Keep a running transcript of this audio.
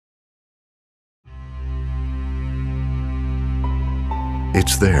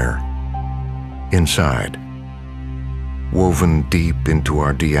It's there, inside, woven deep into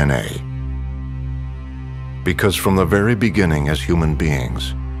our DNA. Because from the very beginning as human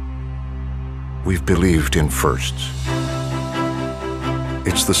beings, we've believed in firsts.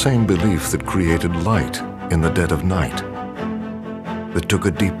 It's the same belief that created light in the dead of night, that took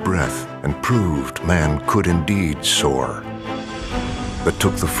a deep breath and proved man could indeed soar, that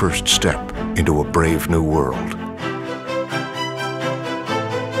took the first step into a brave new world.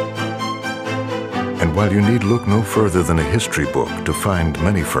 And while you need look no further than a history book to find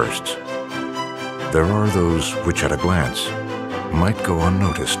many firsts, there are those which at a glance might go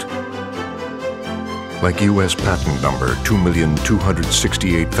unnoticed. Like U.S. patent number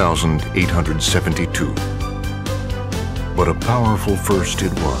 2,268,872. But a powerful first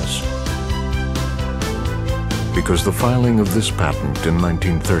it was. Because the filing of this patent in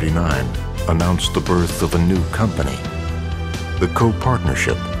 1939 announced the birth of a new company, the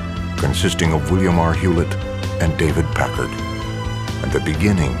co-partnership consisting of William R. Hewlett and David Packard, and the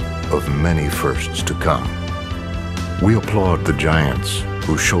beginning of many firsts to come. We applaud the giants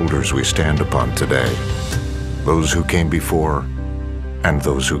whose shoulders we stand upon today, those who came before and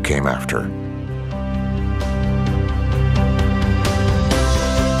those who came after.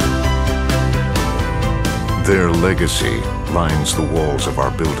 Their legacy lines the walls of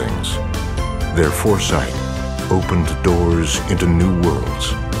our buildings. Their foresight opened doors into new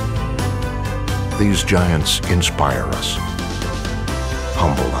worlds. These giants inspire us,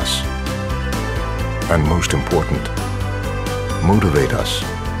 humble us, and most important, motivate us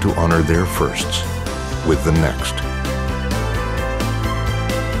to honor their firsts with the next.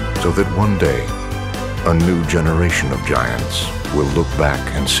 So that one day, a new generation of giants will look back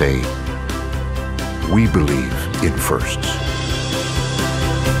and say, "We believe in firsts."